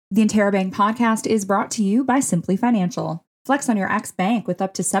The Interrobang podcast is brought to you by Simply Financial. Flex on your ex-bank with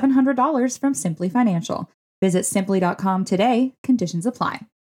up to $700 from Simply Financial. Visit simply.com today. Conditions apply.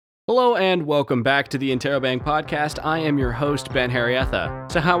 Hello and welcome back to the Interrobang podcast. I am your host, Ben Harrietha.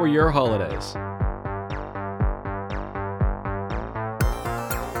 So how were your holidays?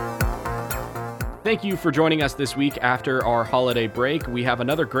 Thank you for joining us this week after our holiday break. We have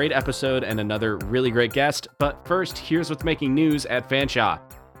another great episode and another really great guest. But first, here's what's making news at Fanshawe.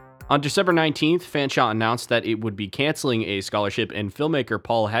 On December 19th, Fanshawe announced that it would be canceling a scholarship in filmmaker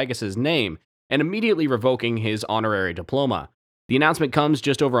Paul Haggis' name and immediately revoking his honorary diploma. The announcement comes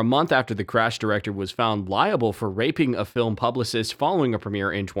just over a month after the Crash director was found liable for raping a film publicist following a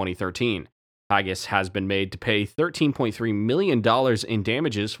premiere in 2013. Haggis has been made to pay $13.3 million in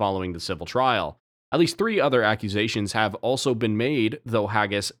damages following the civil trial. At least 3 other accusations have also been made, though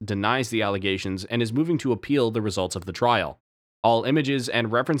Haggis denies the allegations and is moving to appeal the results of the trial. All images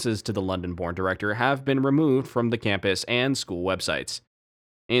and references to the London-born director have been removed from the campus and school websites.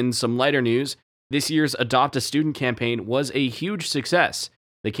 In some lighter news, this year's Adopt a Student campaign was a huge success.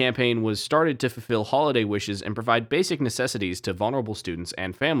 The campaign was started to fulfill holiday wishes and provide basic necessities to vulnerable students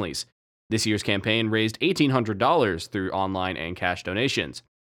and families. This year's campaign raised $1,800 through online and cash donations.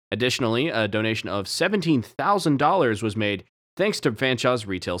 Additionally, a donation of $17,000 was made thanks to Fanshawe's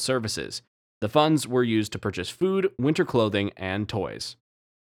retail services. The funds were used to purchase food, winter clothing, and toys.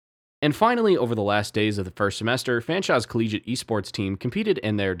 And finally, over the last days of the first semester, Fanshawe's collegiate esports team competed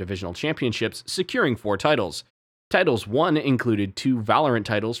in their divisional championships, securing 4 titles. Titles won included 2 Valorant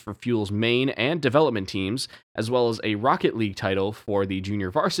titles for Fuel's main and development teams, as well as a Rocket League title for the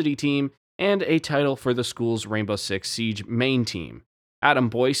junior varsity team, and a title for the school's Rainbow Six Siege main team. Adam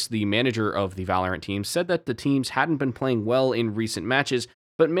Boyce, the manager of the Valorant team, said that the teams hadn't been playing well in recent matches,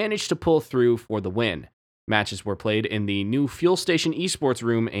 but managed to pull through for the win. Matches were played in the new Fuel Station esports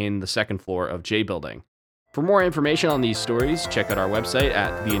room in the 2nd floor of J Building. For more information on these stories, check out our website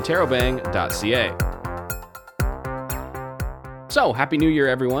at theinterrobang.ca. So, Happy New Year,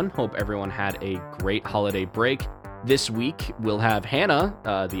 everyone. Hope everyone had a great holiday break. This week, we'll have Hannah,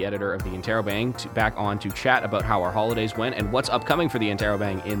 the editor of the Interrobang, back on to chat about how our holidays went and what's upcoming for the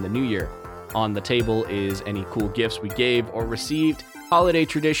Interrobang in the new year. On the table is any cool gifts we gave or received, holiday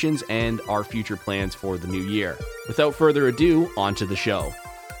traditions, and our future plans for the new year. Without further ado, on to the show.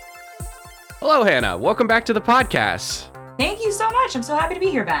 Hello, Hannah. Welcome back to the podcast. Thank you so much. I'm so happy to be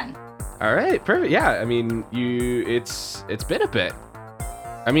here, Ben. All right, perfect. Yeah, I mean, it's been a bit.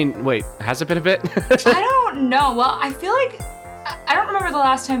 I mean, wait, has it been a bit? I don't know. Well, I feel like I don't remember the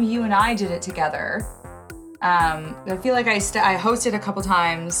last time you and I did it together. I feel like I hosted a couple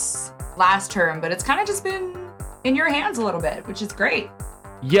times last term, but it's kind of just been in your hands a little bit, which is great.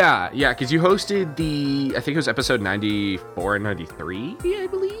 Yeah, because you hosted I think it was episode 94 and 93, I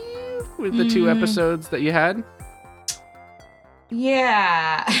believe, with the 2 episodes that you had.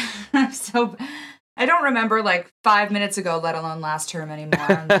 Yeah. So I don't remember like 5 minutes ago, let alone last term anymore.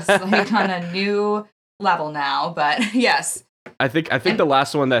 I'm just like on a new level now, but yes. I think the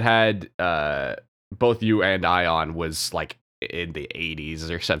last one that had both you and I on was like in the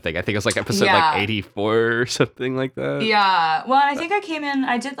 80s or something. I think it was like episode like 84 or something like that. Yeah. Well, I think I came in,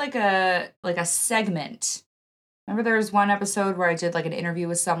 I did like a segment. Remember there was one episode where I did like an interview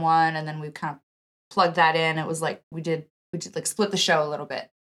with someone and then we kind of plugged that in. It was like we did like split the show a little bit.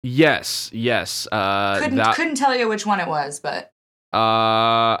 Yes. Couldn't tell you which one it was, but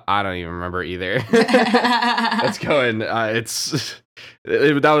I don't even remember either. Let's go in.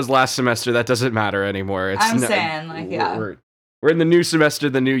 That was last semester. That doesn't matter anymore. We're in the new semester,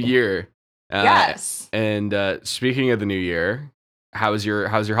 the new year. Yes. And speaking of the new year, how's your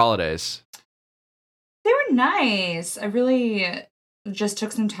holidays? They were nice. I really just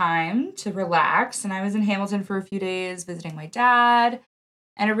took some time to relax, and I was in Hamilton for a few days visiting my dad.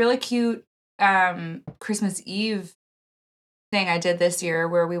 And a really cute Christmas Eve thing I did this year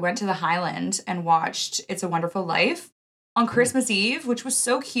where we went to the Highland and watched It's a Wonderful Life on Christmas Eve, which was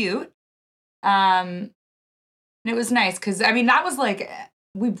so cute. And it was nice because, I mean, that was like,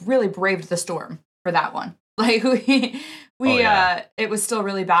 we really braved the storm for that one. Like it was still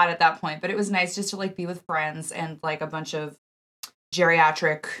really bad at that point, but it was nice just to like be with friends and like a bunch of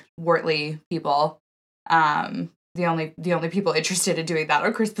geriatric Wortley people. The only people interested in doing that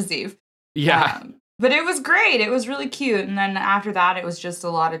on Christmas Eve. Yeah. But it was great. It was really cute. And then after that, it was just a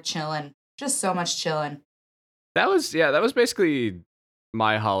lot of chilling. Just so much chilling. That was basically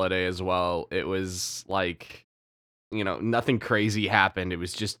my holiday as well. It was like, nothing crazy happened. It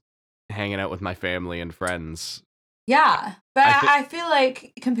was just hanging out with my family and friends. Yeah. But I think I feel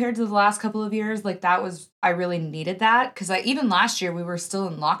like compared to the last couple of years, like I really needed that because even last year we were still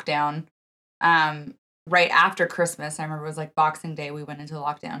in lockdown. Um, right after Christmas, I remember it was like Boxing Day, we went into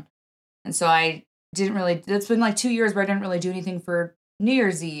lockdown. And so I didn't really, it's been like 2 years where I didn't really do anything for New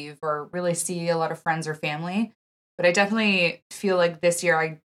Year's Eve or really see a lot of friends or family. But I definitely feel like this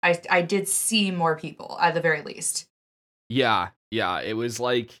year I did see more people at the very least. yeah, it was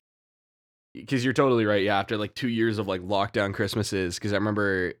like because you're totally right. Yeah, after like 2 years of like lockdown Christmases, because I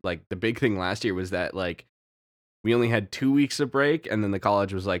remember like the big thing last year was that like we only had 2 weeks of break, and then the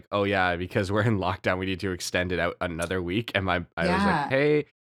college was like, "Oh yeah, because we're in lockdown, we need to extend it out another week." And I was like, Yeah.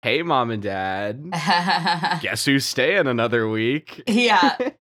 "Hey, mom and dad, guess who's staying another week?" Yeah.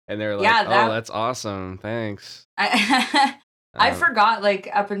 And they're like, Yeah, "Oh, that's awesome, thanks." I Um, forgot like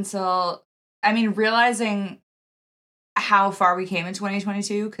up until I mean realizing how far we came in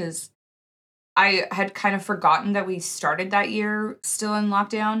 2022 because I had kind of forgotten that we started that year still in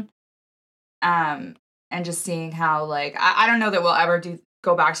lockdown. Um, and just seeing how like I don't know that we'll ever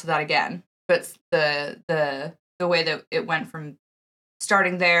go back to that again. But the way that it went from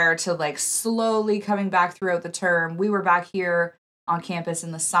starting there to like slowly coming back throughout the term. We were back here on campus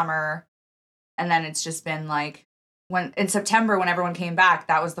in the summer, and then it's just been like when in September when everyone came back,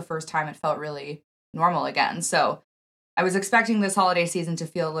 that was the first time it felt really normal again. So I was expecting this holiday season to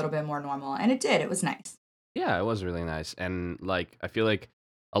feel a little bit more normal, and it did. It was nice. yeah, it was really nice, and like I feel like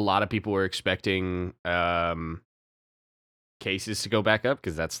a lot of people were expecting cases to go back up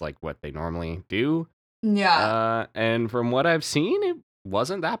because that's like what they normally do. Yeah. And from what I've seen, it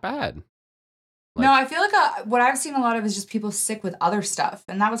wasn't that bad. No, Like, I feel like what I've seen a lot of is just people sick with other stuff,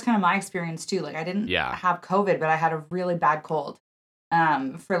 and that was kind of my experience too. Like I didn't yeah, have COVID, but I had a really bad cold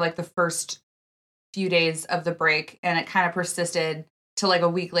for like the first few days of the break, and it kind of persisted till like a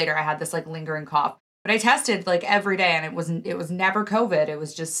week later. I had this like lingering cough, but I tested like every day, and it was never COVID. It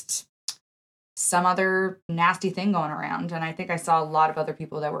was just some other nasty thing going around, and I think I saw a lot of other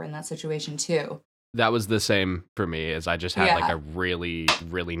people that were in that situation too. that was the same for me. As I just had like a Yeah, really,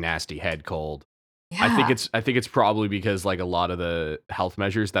 really nasty head cold. yeah, I think it's probably because like a lot of the health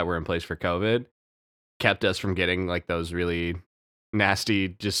measures that were in place for COVID kept us from getting like those really nasty,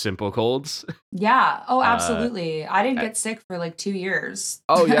 just simple colds. yeah. Oh, Uh, absolutely. I didn't eh, get sick for like 2 years.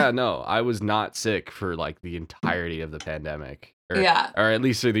 oh yeah, no, I was not sick for like the entirety of the pandemic, Yeah, or at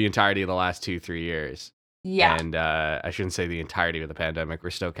least for the entirety of the last 2 3 years. yeah. And I shouldn't say the entirety of the pandemic. We're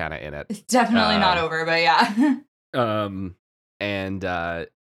still kind of in it. It's definitely not Um, over, but yeah. um, and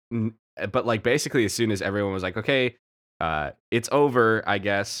but like basically, as soon as everyone was like, "Okay, it's over," I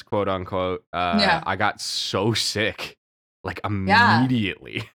guess, quote unquote, Yeah. I got so sick, like Yeah.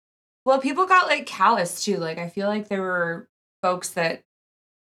 immediately. Well, people got like callous too. Like I feel like there were folks that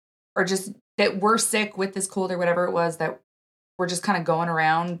are just that were sick with this cold or whatever it was that were just kind of going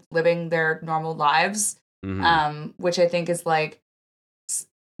around living their normal lives. Hmm. Which I think is like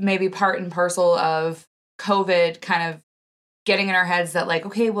maybe part and parcel of COVID kind of getting in our heads that like,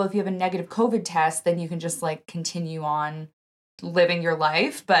 okay, well, if you have a negative COVID test, then you can just like continue on living your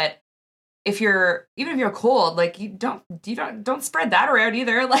life. But if you're even if you're cold, like you don't spread that around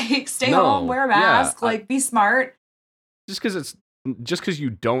either. Like stay home, No, wear a yeah, mask, like be smart. just because you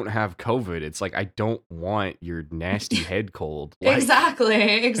don't have COVID, it's like I don't want your nasty head cold. Like Exactly,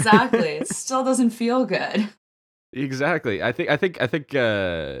 exactly. It still doesn't feel good. exactly. I think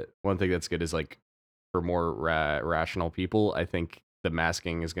one thing that's good is like for more rational people, I think the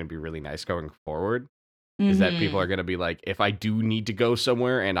masking is going to be really nice going forward. Is that people are Mhm. going to be like, if I do need to go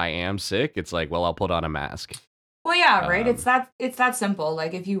somewhere and I am sick, it's like, well, I'll put on a mask. Well, yeah, right? Um, It's that simple.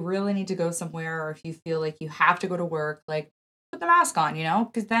 Like if you really need to go somewhere or if you feel like you have to go to work, like put the mask on, you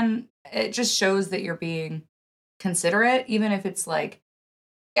know? Cuz then it just shows that you're being considerate even if it's like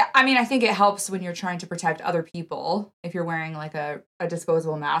yeah, I mean, I think it helps when you're trying to protect other people if you're wearing like a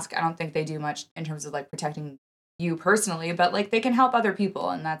disposable mask. I don't think they do much in terms of like protecting you personally, but like they can help other people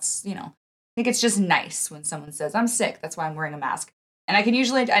and that's, I think it's just nice when someone says, "I'm sick, that's why I'm wearing a mask." And I can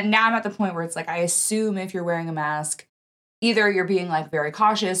usually and now I'm at the point where it's like I assume if you're wearing a mask, either you're being like very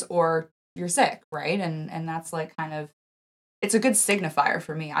cautious or you're sick, right? And that's like kind of it's a good signifier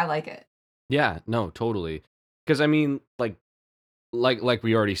for me. I like it. yeah, no, totally. Because I mean, like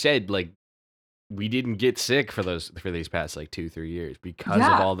we already said, like we didn't get sick for these past like 2 3 years because of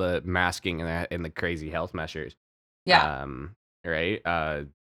Yeah. all the masking and the crazy health measures. Yeah. Um, right.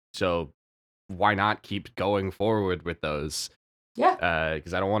 So why not keep going forward with those? Yeah.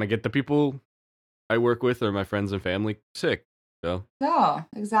 Because I don't want to get the people I work with or my friends and family sick. So. No,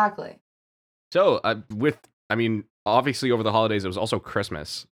 exactly. So, I mean, obviously over the holidays, it was also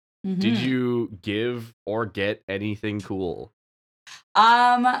Christmas. Did Mm-hmm. you give or get anything cool?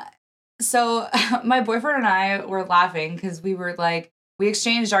 Um, so my boyfriend and I were laughing because we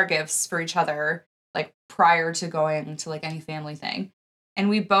exchanged our gifts for each other like prior to going to like any family thing. And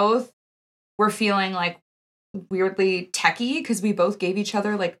we both were feeling like weirdly techie because we both gave each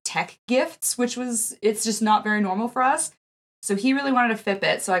other like tech gifts, it's just not very normal for us. So he really wanted a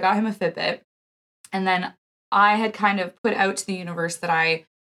Fitbit. So I got him a Fitbit. And then I had kind of put out to the universe that I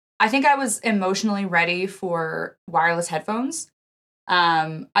think I was emotionally ready for wireless headphones.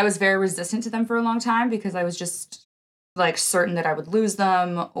 I was very resistant to them for a long time because I was just like certain that I would lose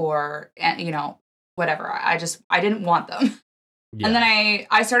them or whatever. I didn't want them. And then Yeah.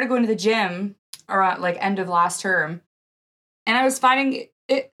 I started going to the gym around like end of last term, and I was finding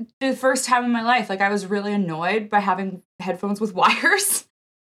it the first time in my life like I was really annoyed by having headphones with wires,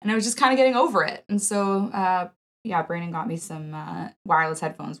 and I was just kind of getting over it. And so yeah, Brandon got me some wireless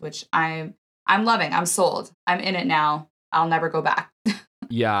headphones, which I'm loving. I'm sold. I'm in it now. I'll never go back.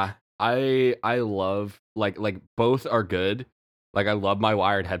 Yeah. I love like both are good. Like I love my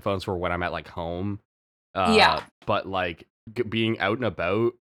wired headphones for when I'm at like home. Yeah. But like being out and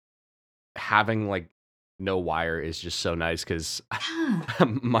about, having like no wire is just so nice because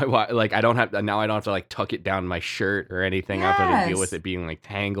my wire, like I don't have to like tuck it down my shirt or anything. I don't have to deal with Yes. it being like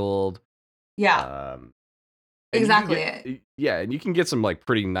tangled. Yeah. Um, and you can Exactly. get yeah, and you can get some like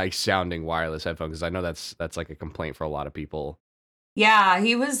pretty nice sounding wireless headphones because I know that's like a complaint for a lot of people. Yeah,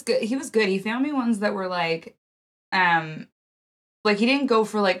 he was good. He was good. He found me ones that were um, like he didn't go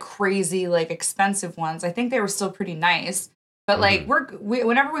for like crazy like expensive ones. I think they were still pretty nice. But like Hmm.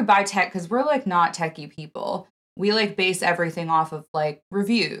 whenever we buy tech, because we're like not techie people, we like base everything off of like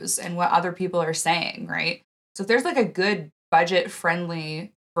reviews and what other people are saying, right? So if there's like a good budget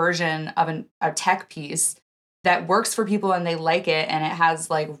friendly version of a tech piece that works for people and they like it and it has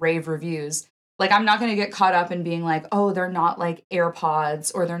like rave reviews, like I'm not going to get caught up in being like, oh, they're not like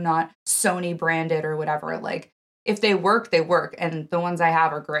AirPods or they're not Sony branded or whatever. Like if they work, they work, and the ones I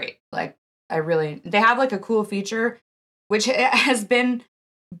have are great. Like they have like a cool feature which has been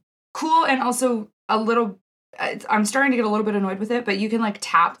cool and also a little I'm starting to get a little bit annoyed with it, but you can like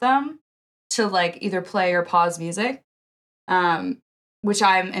tap them to like either play or pause music. Um which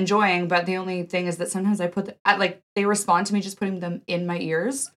I'm enjoying, but the only thing is that sometimes like they respond to me just putting them in my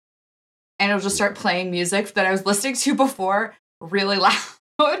ears, and it'll just start playing music that I was listening to before really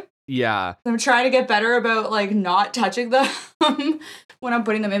loud. Yeah. I'm trying to get better about like not touching them when I'm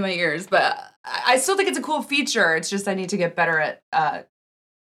putting them in my ears, but I still think it's a cool feature. It's just I need to get better at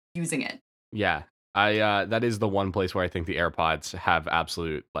using it. Yeah. I that is the one place where I think the AirPods have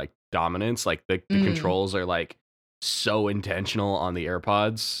absolute like dominance. Like the Mm, controls are like so intentional on the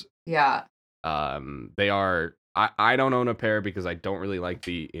AirPods. yeah. They are I don't own a pair because I don't really like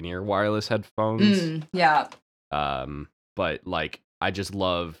the in-ear wireless headphones. Yeah. But like I just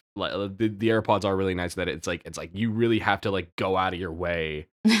love like the AirPods are really nice that it's like you really have to like go out of your way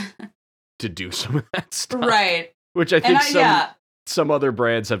to do some of that stuff. Right. Which I And think yeah. some other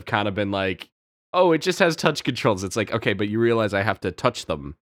brands have kind of been like, oh, it just has touch controls. It's like, okay, but you realize I have to touch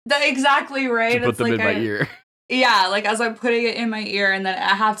them Exactly to right. put It's them like in my ear. yeah, like as I'm putting it in my ear, and then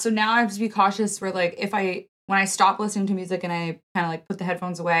now I have to be cautious for like when I stop listening to music and I kind of like put the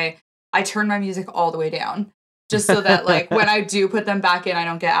headphones away, I turn my music all the way down just so that like when I do put them back in, I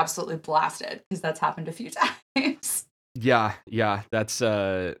don't get absolutely blasted, because that's happened a few times. Yeah, that's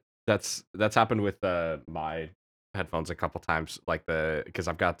happened with my headphones a couple times, like because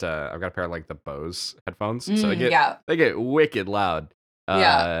I've got a pair of like the Bose headphones, so Yeah. they get wicked loud.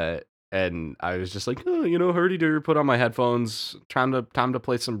 Yeah. Uh, and I was just like, oh, hurdy dur, put on my headphones, time to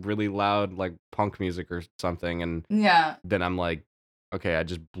play some really loud like punk music or something, and Yeah. then I'm like, okay, I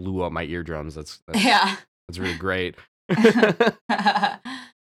just blew up my eardrums. Yeah. That's really great. Did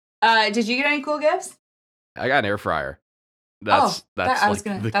you get any cool gifts? I got an air fryer. Oh, That's like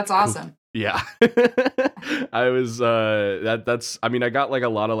the that's cool. awesome. Yeah. I was that's I mean I got like a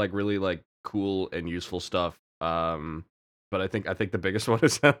lot of like really like cool and useful stuff. But I think the biggest one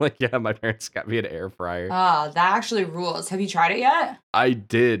is that like yeah, my parents got me an air fryer. Oh, that actually rules. Have you tried it yet? I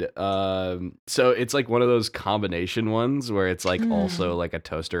did. So it's like one of those combination ones where it's like Hmm. also like a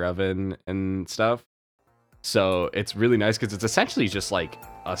toaster oven and stuff. So it's really nice because it's essentially just like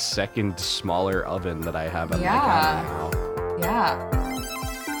a second smaller oven that I have at my cabin Yeah. now. Yeah.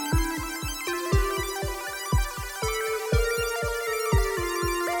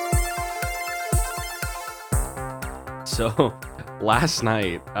 So last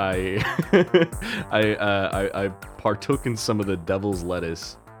night I I partook in some of the devil's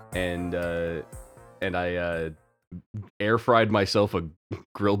lettuce and I air fried myself a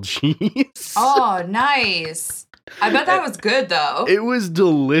grilled cheese. Oh, nice. I bet that was good though. It was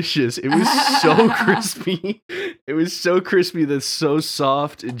delicious. It was so crispy. It was so crispy that's so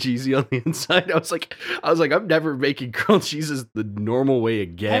soft and cheesy on the inside. I was like, I'm never making grilled cheeses the normal way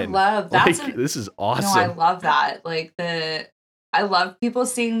again. I love that. Like, this is awesome. No, I love that. Like I love people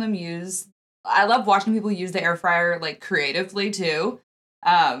seeing them use. I love watching people use the air fryer like creatively too.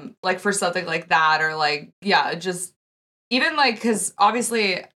 Like for something like that, or like, yeah, just even like, because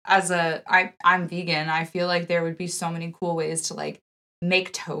obviously I'm vegan, I feel like there would be so many cool ways to like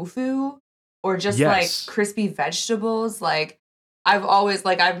make tofu or just like crispy vegetables. Like I've always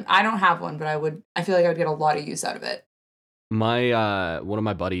like, I don't have one, but I feel like I would get a lot of use out of it. My one of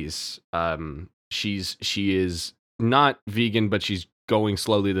my buddies, she is not vegan, but she's going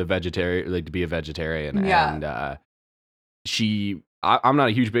slowly to be a vegetarian. Yeah. And I'm not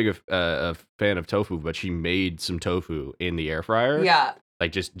a huge big a fan of tofu, but she made some tofu in the air fryer. Yeah.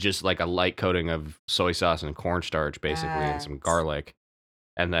 Like just like a light coating of soy sauce and cornstarch, basically, and some garlic,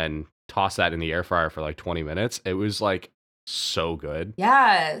 and then toss that in the air fryer for like 20 minutes. It was like so good.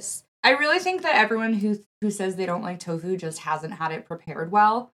 Yes. I really think that everyone who says they don't like tofu just hasn't had it prepared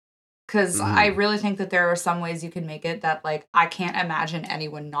well. Because I really think that there are some ways you can make it that, like, I can't imagine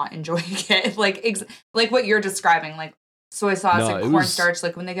anyone not enjoying it. Like, like what you're describing, like soy sauce and cornstarch,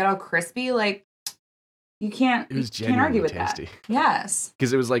 like when they get all crispy, like you can't argue with tasty. That. Yes.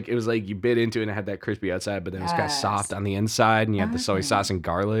 Because it was like you bit into it and it had that crispy outside, but then it was kind of soft on the inside, and you had the soy sauce and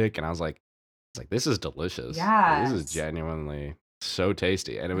garlic, and I was like, this is delicious. Yeah. This is genuinely so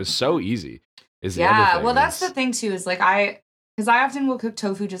tasty, and it was so easy. Well, that's the thing too, is like because I often will cook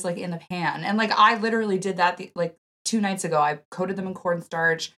tofu just like in the pan, and like I literally did that like 2 nights ago. I coated them in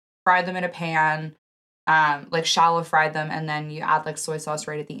cornstarch, fried them in a pan, like shallow fried them, and then you add like soy sauce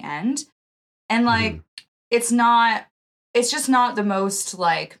right at the end. And like it's just not the most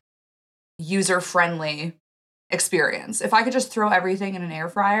like user-friendly experience. If I could just throw everything in an air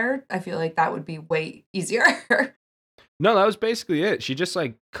fryer, I feel like that would be way easier. No, that was basically it. She just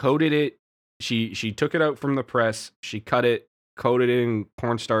like coated it. She took it out from the press, she cut it, coated it in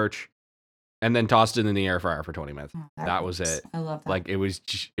cornstarch, and then tossed it in the air fryer for 20 minutes. Oh, that was it. I love that. Like it was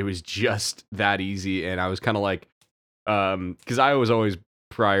just that easy. And I was kind of like, because I was always,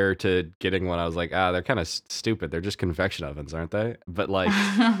 prior to getting one, I was like, they're kind of stupid. They're just convection ovens, aren't they? But like,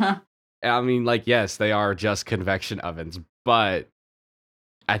 I mean, like, yes, they are just convection ovens, but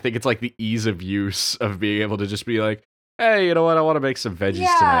I think it's like the ease of use of being able to just be like, hey, you know what? I want to make some veggies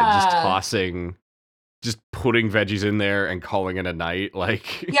tonight. Just putting veggies in there and calling it a night.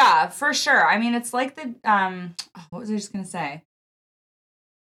 Like, yeah, for sure. I mean, it's like the, what was I just going to say?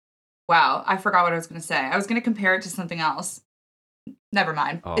 Wow, I forgot what I was going to say. I was going to compare it to something else. Never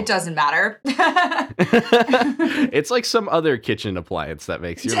mind. Oh. It doesn't matter. It's like some other kitchen appliance that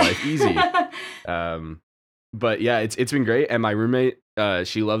makes your life easy. But yeah, it's been great. And my roommate,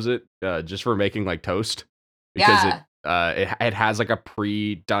 she loves it just for making like toast, because it has like a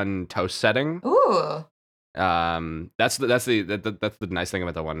pre-done toast setting. Ooh. That's the nice thing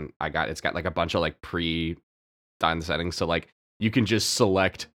about the one I got. It's got like a bunch of like pre-done settings, so like you can just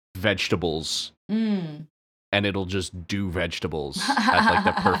select vegetables. And it'll just do vegetables at like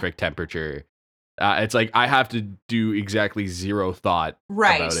the perfect temperature. It's like I have to do exactly zero thought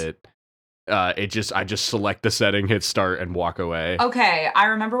about it. I just select the setting, hit start, and walk away. Okay, I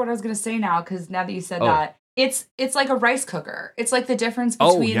remember what I was gonna say now, because now that you said that, it's like a rice cooker. It's like the difference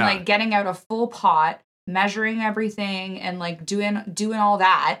between like getting out a full pot, measuring everything, and like doing all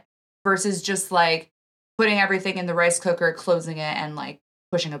that, versus just like putting everything in the rice cooker, closing it, and like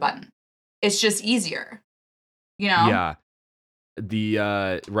pushing a button. It's just easier. You know? Yeah.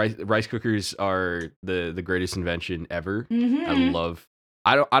 The rice cookers are the greatest invention ever.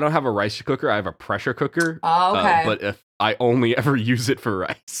 I don't have a rice cooker. I have a pressure cooker. Oh, okay. But if I only ever use it for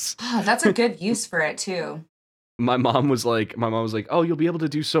rice. Oh, that's a good use for it too. My mom was like, oh, you'll be able to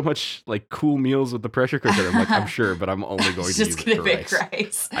do so much like cool meals with the pressure cooker. I'm like, I'm sure, but I'm only going to use it for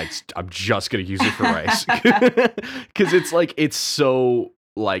rice. I'm just gonna use it for rice, because it's so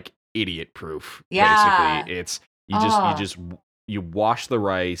like idiot proof. Yeah. Basically, it's you wash the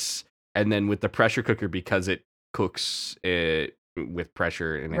rice, and then with the pressure cooker, because it cooks it with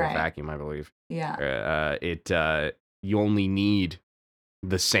pressure and in a vacuum, I believe. Yeah. You only need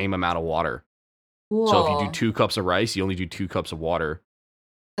the same amount of water. Cool. So if you do 2 cups of rice, you only do 2 cups of water.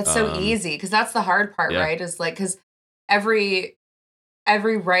 That's so easy, because that's the hard part, right? Is like, because every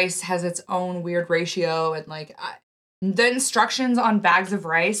rice has its own weird ratio, and like the instructions on bags of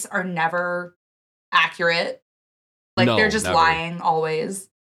rice are never accurate. Like, they're just lying always.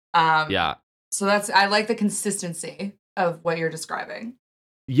 Yeah. So I like the consistency of what you're describing.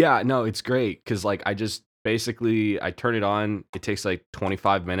 Yeah, no, it's great because like I just basically I turn it on. It takes like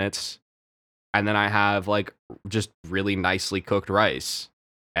 25 minutes, and then I have like just really nicely cooked rice,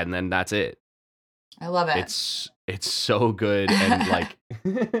 and then that's it. I love it. It's so good, and like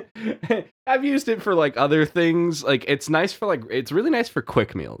I've used it for like other things. Like it's nice for like it's really nice for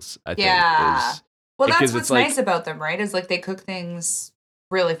quick meals. I think. Yeah. Well, that's Because what's it's like nice about them, right? Is like they cook things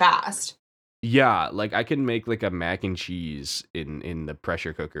really fast. yeah, like I can make like a mac and cheese in the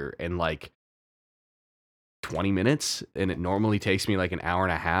pressure cooker in like 20 minutes, and it normally takes me like an hour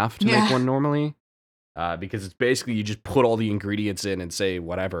and a half to make Yeah. one normally. Because it's basically you just put all the ingredients in and say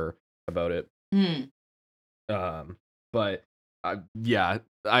whatever about it. Mm. But yeah,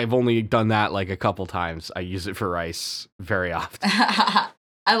 I've only done that like a couple times. I use it for rice very often.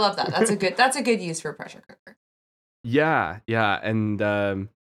 I love that. That's a good use for a pressure cooker. Yeah, and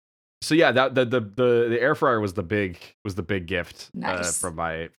so yeah, that the air fryer was the big gift Nice. from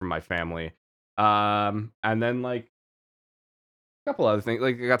my family. And then like a couple other things,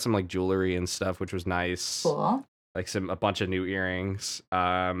 like I got some like jewelry and stuff, which was nice. Cool. Like a bunch of new earrings.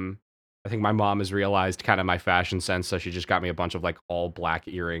 I think my mom has realized kind of my fashion sense, so she just got me a bunch of like all black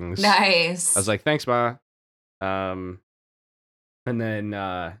earrings. Nice. I was like, thanks, Ma. And then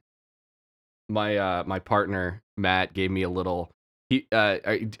my partner Matt gave me a little.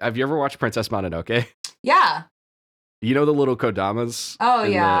 Have you ever watched Princess Mononoke? Yeah. You know the little kodamas? Oh,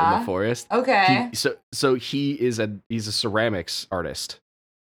 in yeah. the forest. Okay. So he's a ceramics artist,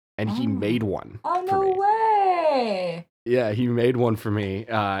 and he made one. Oh, for no me. way. Yeah, he made one for me.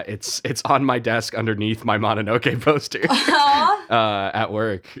 It's on my desk underneath my Mononoke poster at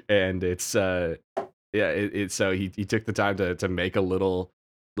work, and it's so he took the time to make a little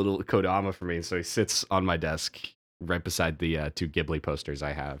kodama for me. So he sits on my desk right beside the two Ghibli posters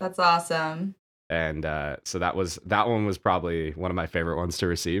I have. That's awesome. And so that one was probably one of my favorite ones to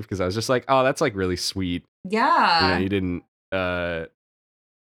receive because I was just like, oh, that's like really sweet. Yeah. You know, you didn't.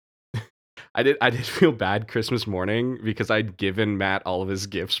 I did feel bad Christmas morning because I'd given Matt all of his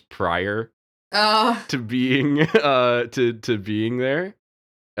gifts prior to being to being there.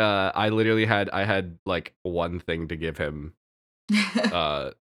 I literally had like one thing to give him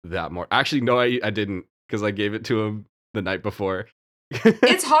that morning. Actually, no, I didn't because I gave it to him the night before.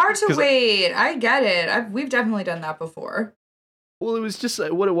 It's hard to wait. I get it. We've definitely done that before. Well, it was just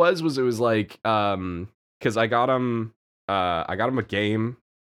what it was like because I got him a game.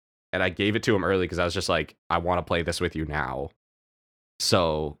 And I gave it to him early because I was just like, I want to play this with you now.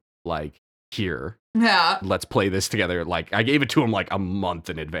 So, like, here. Yeah. Let's play this together. Like, I gave it to him like a month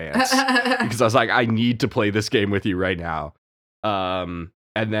in advance. Because I was like, I need to play this game with you right now. And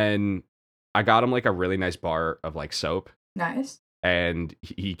then I got him like a really nice bar of like soap. Nice. And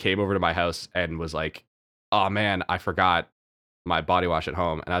he came over to my house and was like, oh man, I forgot my body wash at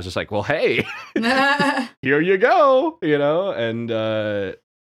home. And I was just like, well, hey, here you go. You know,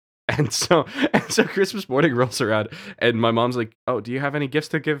 And so Christmas morning rolls around, and my mom's like, "Oh, do you have any gifts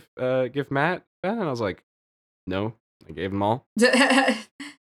to give Matt?" And I was like, "No, I gave them all."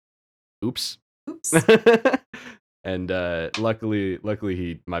 Oops. And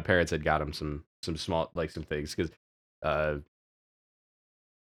luckily, my parents had got him some small like some things because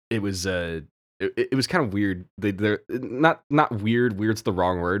it was it was kind of weird. They're not weird. Weird's the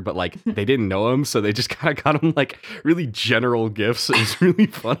wrong word, but like they didn't know him, so they just kind of got him like really general gifts. It was really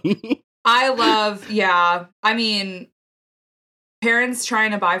funny. Yeah. I mean, parents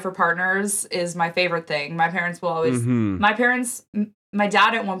trying to buy for partners is my favorite thing. My parents will always. My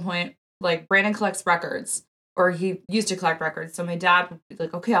dad at one point, like Brandon collects records, or he used to collect records. So my dad would be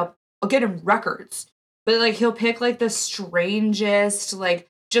like, "Okay, I'll get him records," but like he'll pick like the strangest like.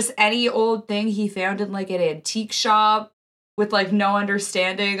 Just any old thing he found in like an antique shop with like no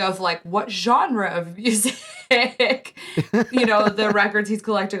understanding of like what genre of music, you know, the records he's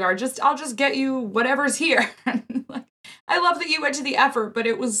collecting are. I'll just get you whatever's here. Like, I love that you went to the effort, but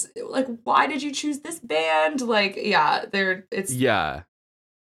it was like, why did you choose this band? Like, yeah, it's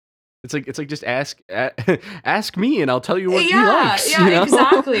like just ask me and I'll tell you what he likes. Yeah, you know?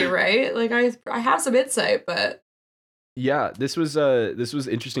 Exactly, right? Like I have some insight, but. Yeah, this was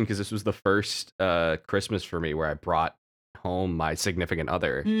interesting because this was the first Christmas for me where I brought home my significant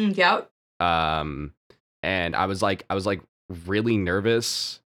other. Yep. And I was like really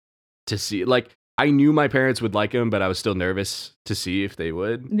nervous to see, like, I knew my parents would like him, but I was still nervous to see if they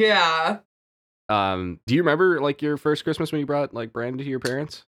would. Yeah. Do you remember like your first Christmas when you brought like Brandon to your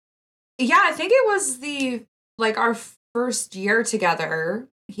parents? Yeah, I think it was our first year together.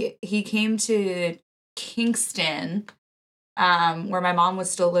 He came to Kingston. Where my mom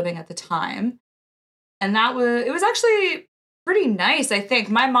was still living at the time. And it was actually pretty nice, I think.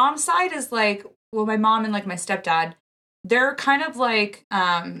 My mom's side is like, well, my mom and like my stepdad, they're kind of like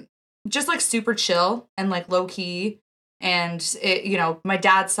just like super chill and like low key. And my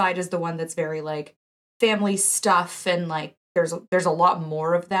dad's side is the one that's very like family stuff, and like there's a lot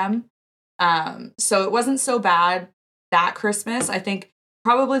more of them. So it wasn't so bad that Christmas. I think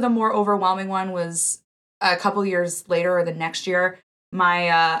probably the more overwhelming one was a couple years later or the next year.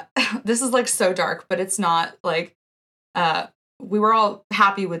 My this is like so dark, but it's not like we were all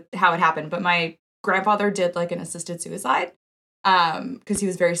happy with how it happened, but my grandfather did like an assisted suicide because he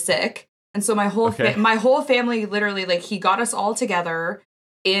was very sick. And so my whole my whole family literally, like, he got us all together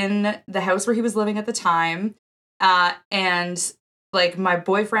in the house where he was living at the time. And like my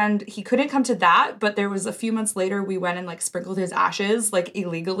boyfriend, he couldn't come to that, but there was a few months later we went and like sprinkled his ashes like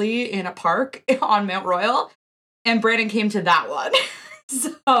illegally in a park on Mount Royal, and Brandon came to that one.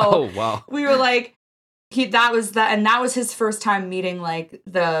 So we were like, that was his first time meeting like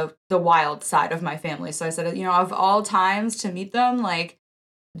the wild side of my family. So I said, of all times to meet them, like,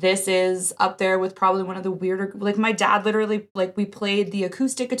 this is up there with probably one of the weirder, like, my dad literally, like, we played the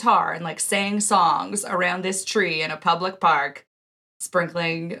acoustic guitar and like sang songs around this tree in a public park,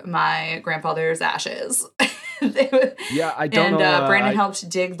 sprinkling my grandfather's ashes. Yeah, I don't know. And Brandon helped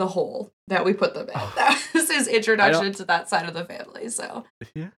dig the hole that we put them in. That was his introduction to that side of the family. So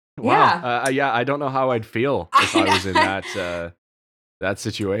yeah, wow. I don't know how I'd feel if I was in that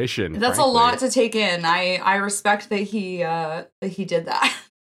situation. That's frankly a lot to take in. I respect that he did that.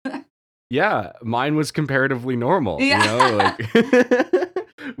 Yeah, mine was comparatively normal. Yeah.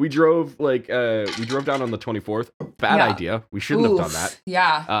 We drove down on the 24th. Bad idea. We shouldn't have done that.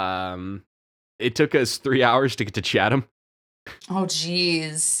 Yeah. It took us 3 hours to get to Chatham. Oh,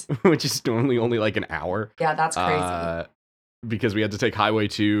 geez. Which is normally only like an hour. Yeah, that's crazy. Because we had to take Highway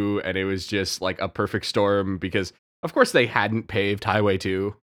 2, and it was just like a perfect storm because, of course, they hadn't paved Highway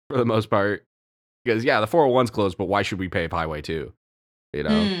 2 for the most part. Because, yeah, the 401's closed, but why should we pave Highway 2?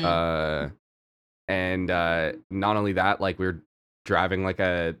 And not only that, like, we were driving like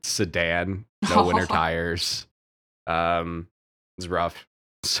a sedan, no winter tires. It was rough.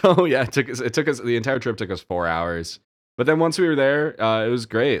 So yeah, it took us the entire trip took us 4 hours. But then once we were there, it was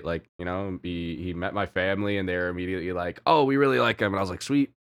great. Like, he met my family, and they were immediately like, "Oh, we really like him." And I was like,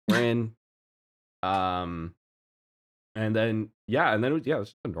 "Sweet, we're in." And then it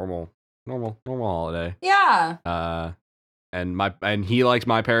was a normal holiday. Yeah. And he liked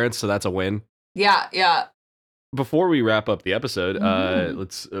my parents, so that's a win. Yeah. Before we wrap up the episode,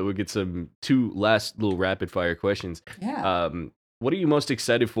 we'll get some two last little rapid fire questions. Yeah. What are you most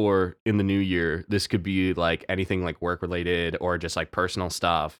excited for in the new year? This could be like anything like work related or just like personal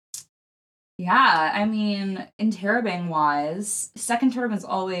stuff. Yeah, I mean, interrobang wise, second term is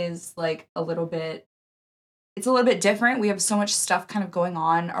always like it's a little bit different. We have so much stuff kind of going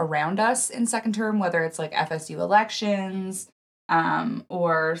on around us in second term, whether it's like FSU elections,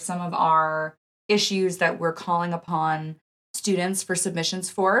 or some of our issues that we're calling upon students for submissions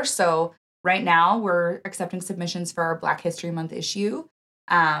for. So right now we're accepting submissions for our Black History Month issue,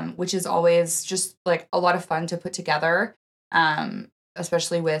 which is always just like a lot of fun to put together,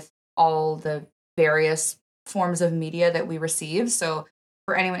 especially with all the various forms of media that we receive. So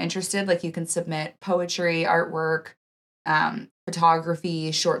for anyone interested, like, you can submit poetry, artwork,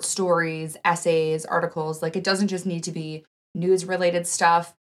 photography, short stories, essays, articles. Like, it doesn't just need to be news related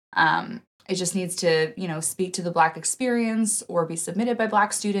stuff. It just needs to, speak to the Black experience or be submitted by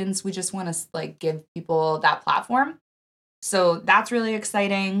Black students. We just want to like give people that platform. So that's really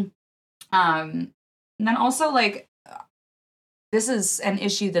exciting. And then also, like, this is an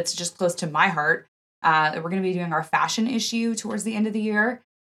issue that's just close to my heart. We're going to be doing our fashion issue towards the end of the year.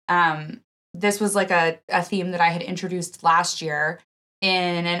 This was like a theme that I had introduced last year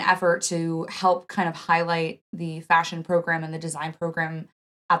in an effort to help kind of highlight the fashion program and the design program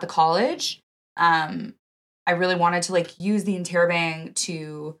at the college. I really wanted to like use the interrobang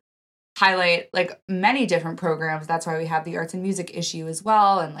to highlight like many different programs. That's why we have the arts and music issue as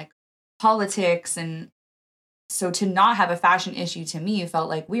well, and like politics. And so to not have a fashion issue, to me, felt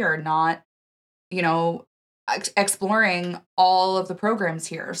like we are not, exploring all of the programs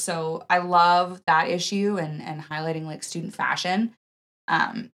here. So I love that issue and highlighting like student fashion.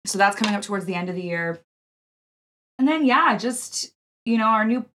 So that's coming up towards the end of the year. And then, just, our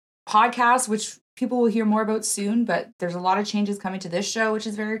new podcast, which people will hear more about soon, but there's a lot of changes coming to this show, which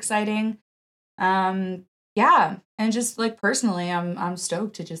is very exciting. And just like personally, I'm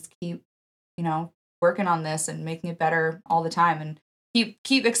stoked to just keep, working on this and making it better all the time, and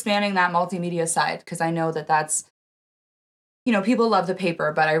keep expanding that multimedia side, because I know that that's, people love the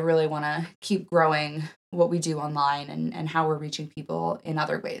paper, but I really want to keep growing what we do online and how we're reaching people in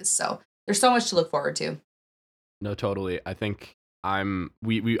other ways. So there's so much to look forward to. No, totally. I think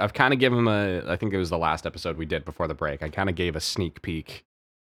I've kind of given I think it was the last episode we did before the break. I kind of gave a sneak peek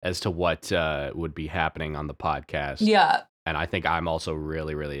as to what would be happening on the podcast. Yeah. And I think I'm also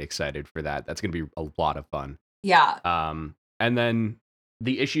really, really excited for that. That's going to be a lot of fun. Yeah. And then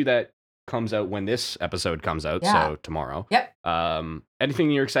the issue that comes out when this episode comes out, so tomorrow. Yep. Anything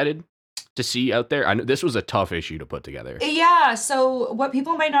you're excited to see out there? I know this was a tough issue to put together. Yeah. So what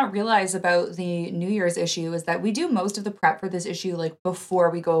people might not realize about the New Year's issue is that we do most of the prep for this issue like before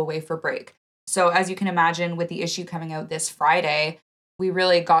we go away for break. So as you can imagine, with the issue coming out this Friday, we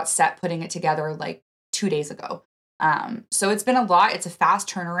really got set putting it together like 2 days ago. So it's been a lot. It's a fast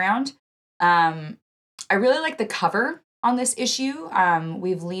turnaround. I really like the cover on this issue.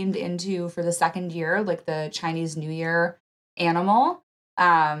 We've leaned into, for the second year, like the Chinese New Year animal.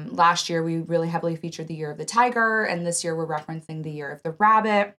 Last year, we really heavily featured the year of the tiger, and this year we're referencing the year of the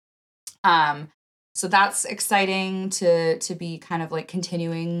rabbit. So that's exciting to be kind of like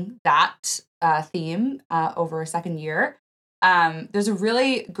continuing that theme over a second year. There's a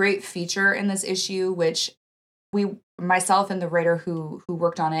really great feature in this issue, which myself and the writer who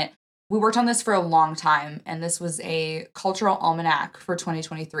worked on it, we worked on this for a long time, and this was a cultural almanac for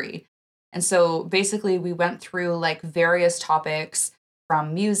 2023. And so basically we went through like various topics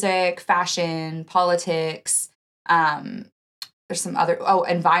from music, fashion, politics. There's some other,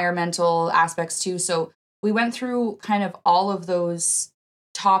 environmental aspects too. So we went through kind of all of those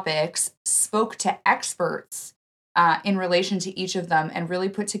topics, spoke to experts in relation to each of them, and really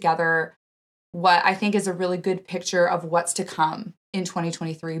put together what I think is a really good picture of what's to come in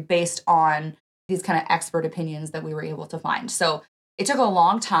 2023 based on these kind of expert opinions that we were able to find. So it took a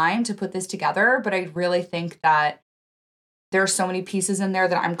long time to put this together, but I really think that there are so many pieces in there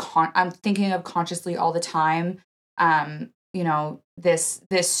that I'm thinking of consciously all the time.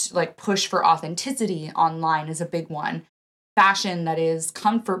 This like push for authenticity online is a big one. Fashion that is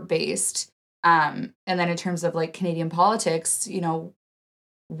comfort based. And then in terms of like Canadian politics,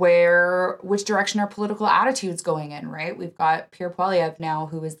 which direction are political attitudes going in, right? We've got Pierre Poilievre now,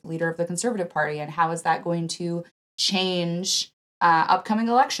 who is the leader of the Conservative Party, and how is that going to change upcoming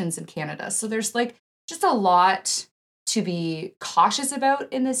elections in Canada? So there's like just a lot to be cautious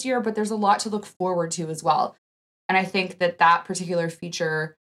about in this year, but there's a lot to look forward to as well. And I think that particular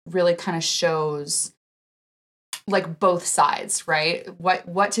feature really kind of shows like both sides, right?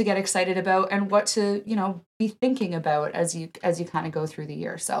 What to get excited about and what to, be thinking about as you kind of go through the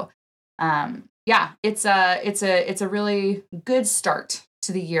year. So, it's a really good start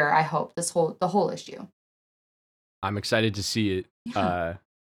to the year. I hope the whole issue. I'm excited to see it. Yeah.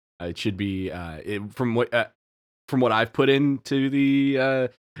 It should be from what I've put into the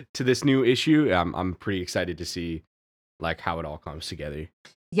to this new issue. I'm pretty excited to see like how it all comes together.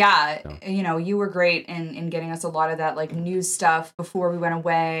 Yeah, so. You were great in getting us a lot of that like news stuff before we went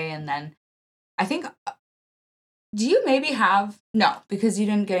away, and then I think, do you maybe have, no, because you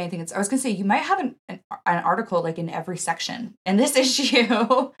didn't get anything. I was gonna say you might have an article like in every section in this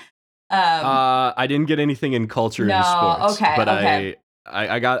issue. I didn't get anything in culture and sports, okay, but okay.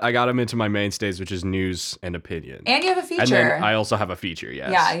 I got them into my mainstays, which is news and opinion. And you have a feature. And then I also have a feature.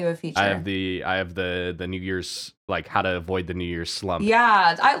 Yes. Yeah, you have a feature. I have the New Year's, like how to avoid the New Year's slump.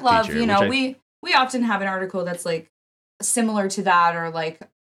 Yeah, I love feature, we often have an article that's like similar to that or like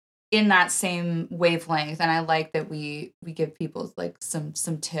in that same wavelength, and I like that we give people like some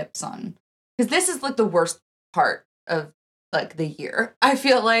tips on, because this is like the worst part of like the year. I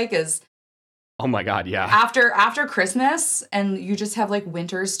feel like is. Oh my God, yeah. After Christmas, and you just have like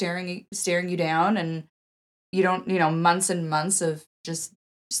winter staring you down, and you don't, months and months of just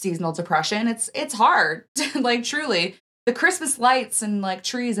seasonal depression. It's hard. Like truly, the Christmas lights and like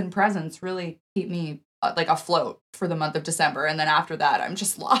trees and presents really keep me like afloat for the month of December, and then after that, I'm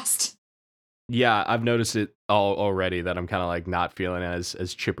just lost. Yeah, I've noticed it already that I'm kind of like not feeling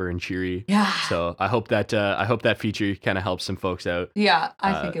as chipper and cheery. Yeah. So I hope that feature kind of helps some folks out. Yeah,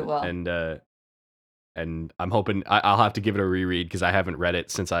 I think it will. And I'm hoping I'll have to give it a reread because I haven't read it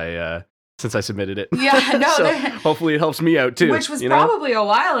since I submitted it. Yeah, no. So hopefully it helps me out too. Which was probably a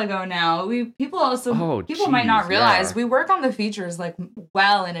while ago now. People might not realize we work on the features like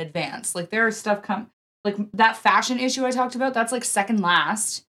well in advance. Like there are stuff like that fashion issue I talked about. That's like second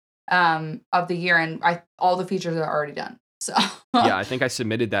last of the year, and all the features are already done. So yeah, I think I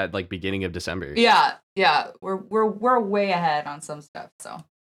submitted that like beginning of December. Yeah, we're way ahead on some stuff.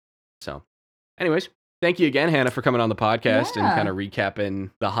 So, anyways. Thank you again, Hannah, for coming on the podcast and kind of recapping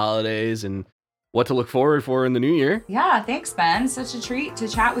the holidays and what to look forward for in the new year. Yeah, thanks, Ben. Such a treat to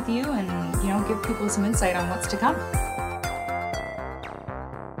chat with you and, give people some insight on what's to come.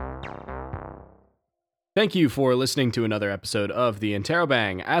 Thank you for listening to another episode of the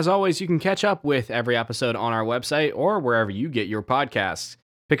Interrobang. As always, you can catch up with every episode on our website or wherever you get your podcasts.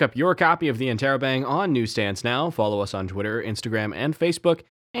 Pick up your copy of the Interrobang on newsstands now, follow us on Twitter, Instagram, and Facebook,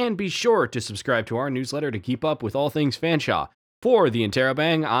 and be sure to subscribe to our newsletter to keep up with all things Fanshawe. For the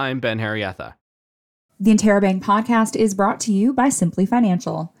Interrobang, I'm Ben Harrietha. The Interrobang podcast is brought to you by Simply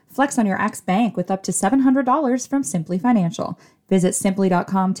Financial. Flex on your ex-bank with up to $700 from Simply Financial. Visit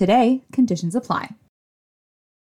simply.com today. Conditions apply.